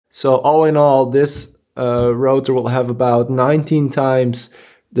So all in all, this rotor will have about 19 times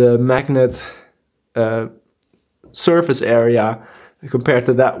the magnet surface area compared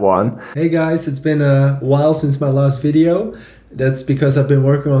to that one. Hey guys, it's been a while since my last video. That's because I've been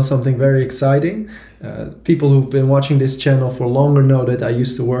working on something very exciting. People who've been watching this channel for longer know that I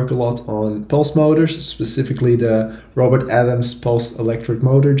used to work a lot on pulse motors, specifically the Robert Adams pulsed electric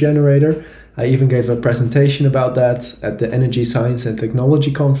motor generator. I even gave a presentation about that at the Energy Science and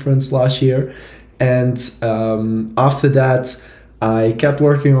Technology Conference last year. And after that, I kept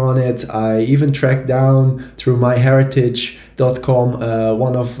working on it. I even tracked down through myheritage.com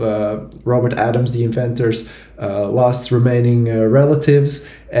one of Robert Adams, the inventor's last remaining relatives,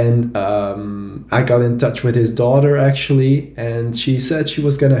 and I got in touch with his daughter actually, and she said she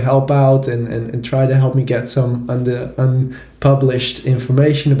was going to help out and try to help me get some unpublished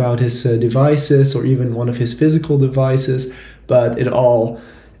information about his devices, or even one of his physical devices, but it all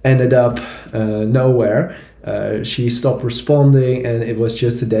ended up nowhere. She stopped responding and it was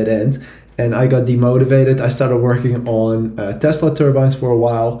just a dead end, and I got demotivated. I started working on Tesla turbines for a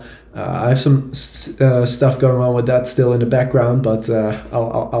while. I have some stuff going on with that still in the background, but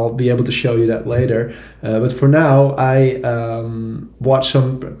I'll be able to show you that later. But for now, I watched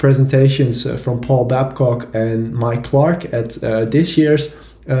some presentations from Paul Babcock and Mike Clarke at this year's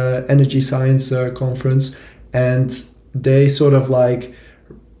Energy Science Conference, and they sort of like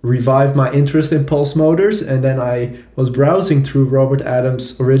revived my interest in pulse motors. And then I was browsing through Robert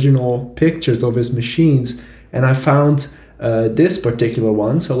Adams' original pictures of his machines, and I found this particular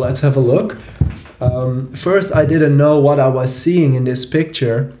one. So let's have a look. First, I didn't know what I was seeing in this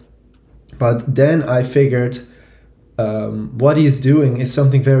picture, but then I figured what he's doing is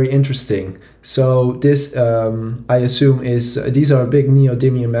something very interesting. So this, I assume, is these are big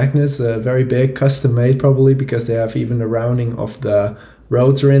neodymium magnets, very big, custom made probably, because they have even the rounding of the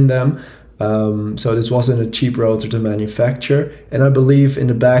rotor in them. So this wasn't a cheap rotor to manufacture, and I believe in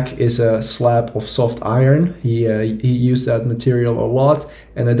the back is a slab of soft iron. He used that material a lot,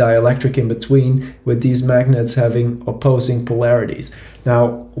 and a dielectric in between, with these magnets having opposing polarities.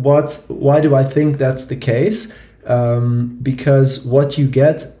 Now, why do I think that's the case? Because what you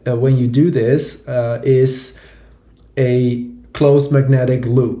get when you do this is a closed magnetic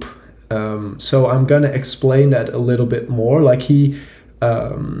loop. So I'm gonna explain that a little bit more. Like he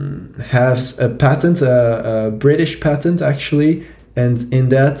has a patent, a British patent actually, and in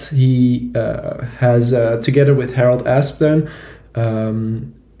that he has, together with Harold Aspden,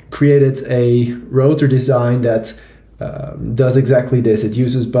 created a rotor design that does exactly this. It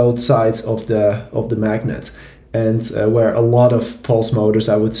uses both sides of the magnet, and where a lot of pulse motors,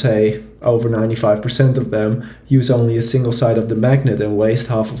 I would say over 95% of them, use only a single side of the magnet and waste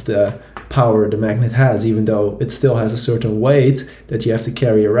half of the power the magnet has, even though it still has a certain weight that you have to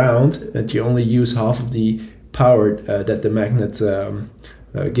carry around, and you only use half of the power that the magnet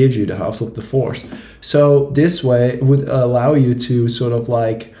gives you, the half of the force. So this way would allow you to sort of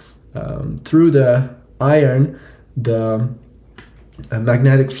like, through the iron, the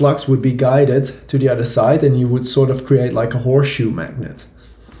magnetic flux would be guided to the other side, and you would sort of create like a horseshoe magnet.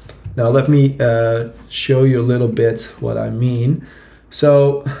 Now let me show you a little bit what I mean.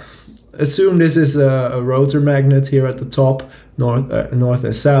 So assume this is a rotor magnet here at the top, north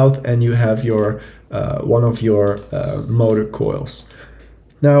and south, and you have your one of your motor coils.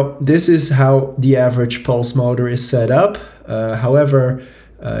 Now this is how the average pulse motor is set up. However,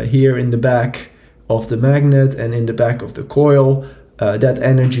 here in the back of the magnet and in the back of the coil, that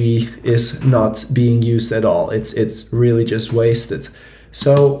energy is not being used at all. It's really just wasted.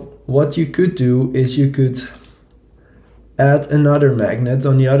 So what you could do is you could add another magnet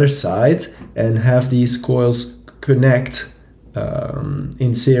on the other side and have these coils connect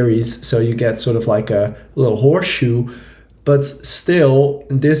in series, so you get sort of like a little horseshoe, but still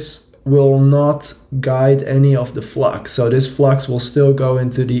this will not guide any of the flux. So this flux will still go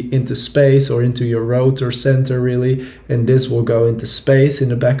into space, or into your rotor center really, and this will go into space in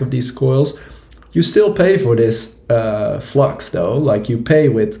the back of these coils. You still pay for this flux though, like you pay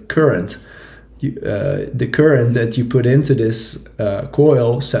with current. The current that you put into this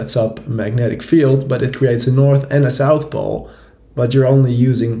coil sets up a magnetic field, but it creates a north and a south pole, but you're only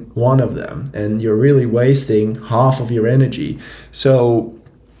using one of them, and you're really wasting half of your energy. So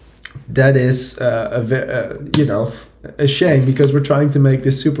that is you know, a shame, because we're trying to make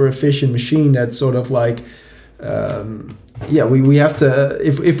this super efficient machine that's sort of like, yeah, we have to,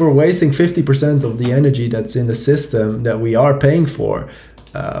 if we're wasting 50% of the energy that's in the system that we are paying for,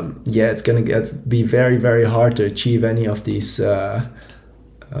 yeah, it's gonna be very, very hard to achieve any of these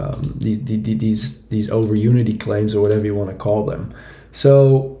over unity claims, or whatever you want to call them.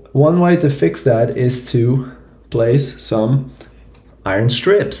 So one way to fix that is to place some iron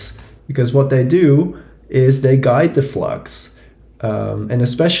strips, because what they do is they guide the flux. And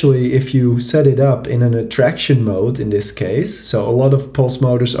especially if you set it up in an attraction mode in this case, so a lot of pulse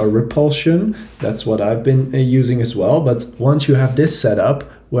motors are repulsion, that's what I've been using as well, but once you have this set up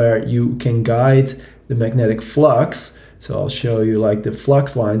where you can guide the magnetic flux, so I'll show you, like, the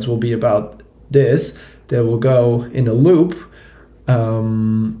flux lines will be about this, they will go in a loop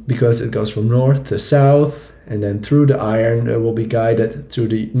because it goes from north to south, and then through the iron it will be guided to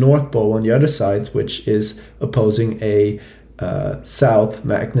the north pole on the other side, which is opposing a south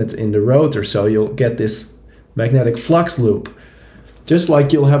magnet in the rotor. So you'll get this magnetic flux loop. Just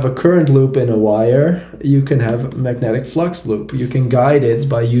like you'll have a current loop in a wire, you can have a magnetic flux loop. You can guide it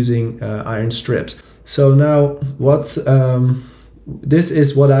by using iron strips. So now this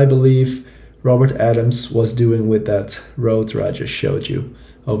is what I believe Robert Adams was doing with that rotor I just showed you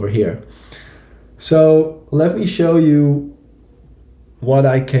over here. So let me show you what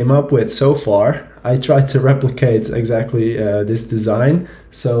I came up with so far. I tried to replicate exactly this design,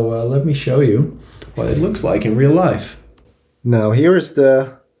 so let me show you what it looks like in real life. Now here is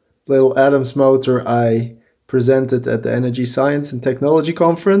the little Adams motor I presented at the Energy Science and Technology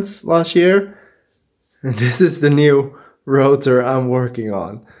Conference last year. And this is the new rotor I'm working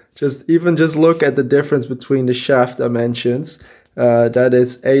on. Just look at the difference between the shaft dimensions. That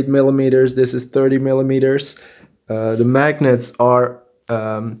is 8 millimeters, this is 30 millimeters. The magnets are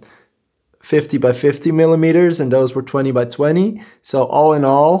 50 by 50 millimeters, and those were 20 by 20. So all in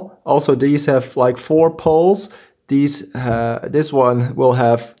all, also these have like 4 poles. This one will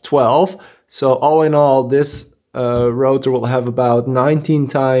have 12. So all in all, this rotor will have about 19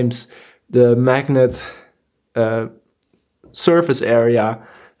 times the magnet surface area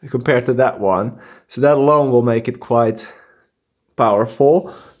compared to that one. So that alone will make it quite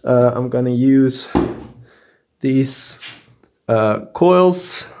powerful. I'm gonna use these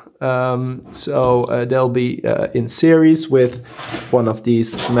coils. They'll be in series with one of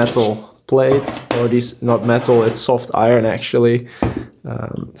these metal plates, or these, not metal, it's soft iron actually.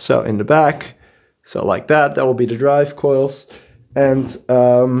 So in the back, so like that will be the drive coils. And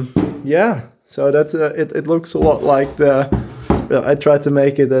yeah, so that it looks a lot like I tried to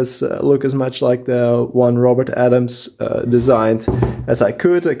make it look as much like the one Robert Adams designed as I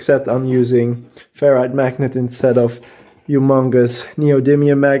could, except I'm using ferrite magnet instead of humongous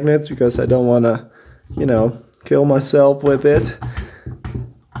neodymium magnets, because I don't want to, you know, kill myself with it.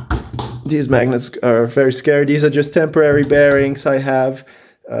 These magnets are very scary. These are just temporary bearings I have,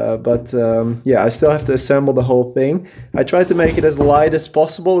 yeah, I still have to assemble the whole thing. I tried to make it as light as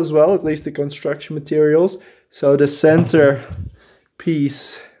possible as well, at least the construction materials. So the center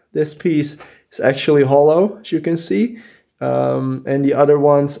piece, this piece is actually hollow, as you can see. And the other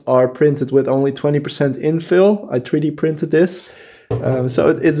ones are printed with only 20% infill. I 3D printed this.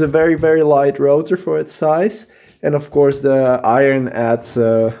 So it's a very, very light rotor for its size. And of course the iron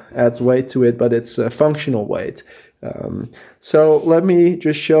adds weight to it, but it's functional weight. So let me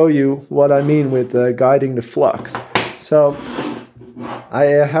just show you what I mean with guiding the flux. So I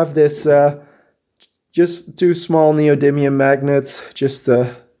have this just 2 small neodymium magnets, just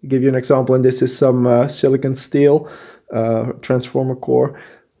to give you an example, and this is some silicon steel transformer core.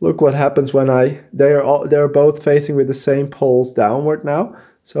 Look what happens when they're both facing with the same poles downward now.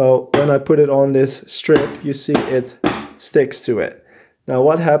 So when I put it on this strip, you see it sticks to it. Now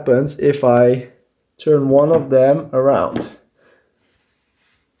what happens if I turn one of them around?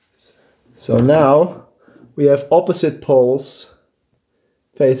 So now we have opposite poles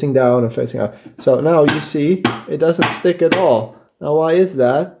facing down and facing up. So now you see it doesn't stick at all. Now why is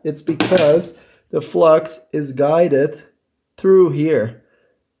that? It's because the flux is guided through here.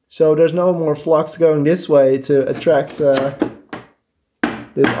 So there's no more flux going this way to attract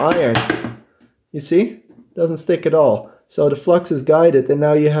this iron. You see? It doesn't stick at all. So the flux is guided, and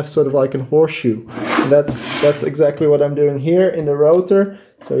now you have sort of like a horseshoe. And that's exactly what I'm doing here in the rotor.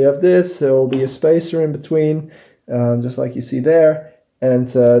 So you have this, there will be a spacer in between, just like you see there. And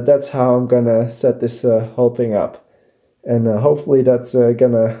that's how I'm gonna set this whole thing up. And hopefully that's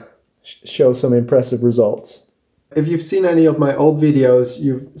gonna show some impressive results. If you've seen any of my old videos,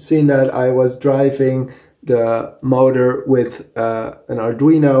 you've seen that I was driving the motor with an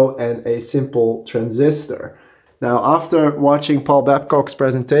Arduino and a simple transistor. Now, after watching Paul Babcock's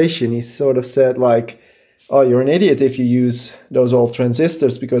presentation, he sort of said like, oh, you're an idiot if you use those old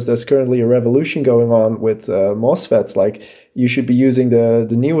transistors, because there's currently a revolution going on with MOSFETs. Like, you should be using the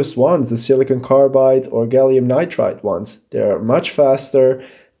newest ones, the silicon carbide or gallium nitride ones. They're much faster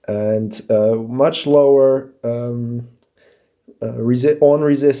and much lower on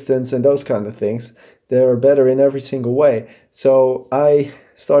resistance and those kind of things. They're better in every single way. So I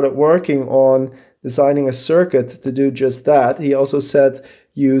started working on designing a circuit to do just that. He also said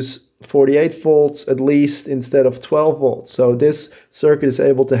use 48 volts at least instead of 12 volts. So this circuit is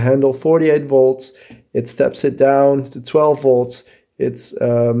able to handle 48 volts. It steps it down to 12 volts. It's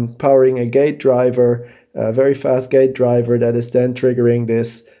powering a gate driver, a very fast gate driver that is then triggering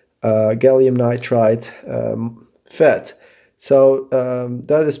this gallium nitride FET. So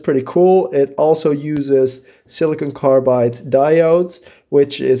that is pretty cool. It also uses silicon carbide diodes,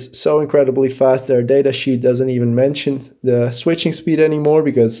 which is so incredibly fast. Their data sheet doesn't even mention the switching speed anymore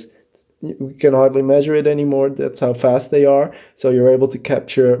because we can hardly measure it anymore. That's how fast they are. So you're able to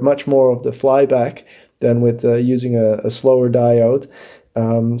capture much more of the flyback than with using a slower diode.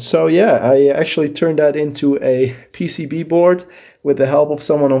 So yeah, I actually turned that into a PCB board with the help of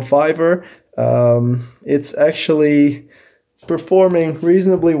someone on Fiverr. It's actually performing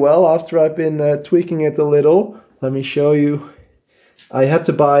reasonably well after I've been tweaking it a little. Let me show you. I had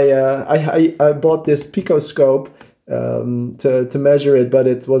to buy, I bought this picoscope to measure it, but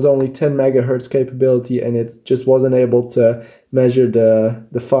it was only 10 megahertz capability and it just wasn't able to measure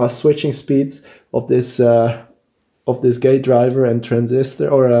the fast switching speeds of this gate driver and transistor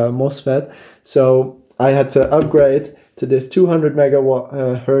or MOSFET. So I had to upgrade to this 200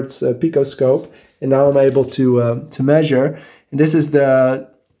 megahertz picoscope, and now I'm able to measure. And this is the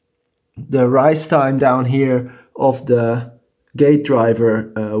rise time down here of the gate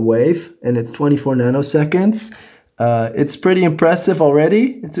driver wave, and it's 24 nanoseconds. It's pretty impressive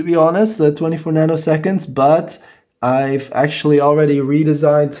already, to be honest, the 24 nanoseconds, but I've actually already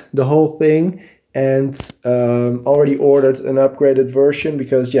redesigned the whole thing and already ordered an upgraded version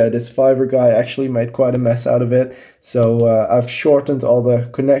because, yeah, this Fiverr guy actually made quite a mess out of it. So I've shortened all the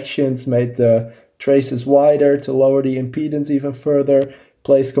connections, made the traces wider to lower the impedance even further,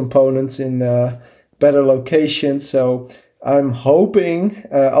 placed components in better locations. So I'm hoping,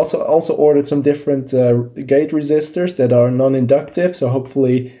 also ordered some different gate resistors that are non-inductive, so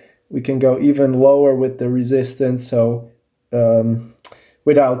hopefully we can go even lower with the resistance, so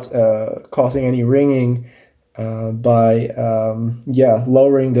without causing any ringing by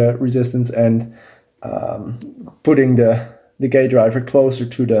lowering the resistance and putting the gate driver closer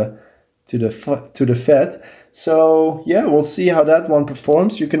to the FET. So yeah, we'll see how that one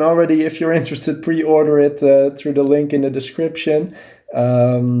performs. You can already, if you're interested, pre-order it through the link in the description.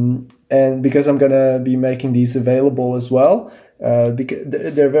 And because I'm gonna be making these available as well, because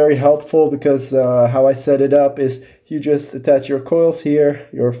they're very helpful, because how I set it up is you just attach your coils here,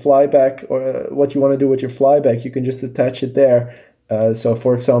 your flyback, or what you want to do with your flyback, you can just attach it there. So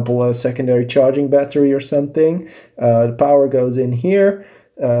for example, a secondary charging battery or something, the power goes in here.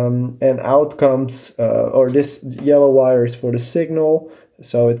 And out comes, or this yellow wire is for the signal,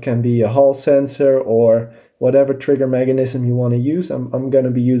 so it can be a Hall sensor or whatever trigger mechanism you want to use. I'm going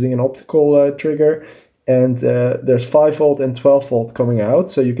to be using an optical trigger, and there's 5 volt and 12 volt coming out,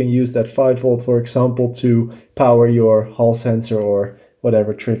 so you can use that 5 volt, for example, to power your Hall sensor or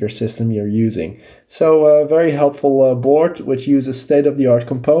whatever trigger system you're using. So a very helpful board which uses state-of-the-art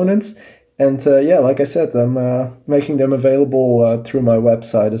components. And yeah, like I said, I'm making them available through my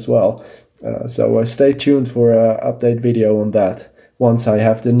website as well. So stay tuned for an update video on that once I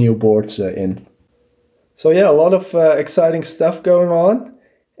have the new boards in. So yeah, a lot of exciting stuff going on.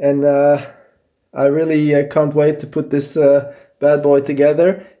 And I really can't wait to put this bad boy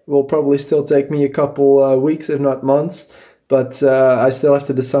together. It will probably still take me a couple weeks, if not months. But I still have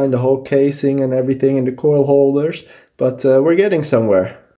to design the whole casing and everything and the coil holders. But we're getting somewhere.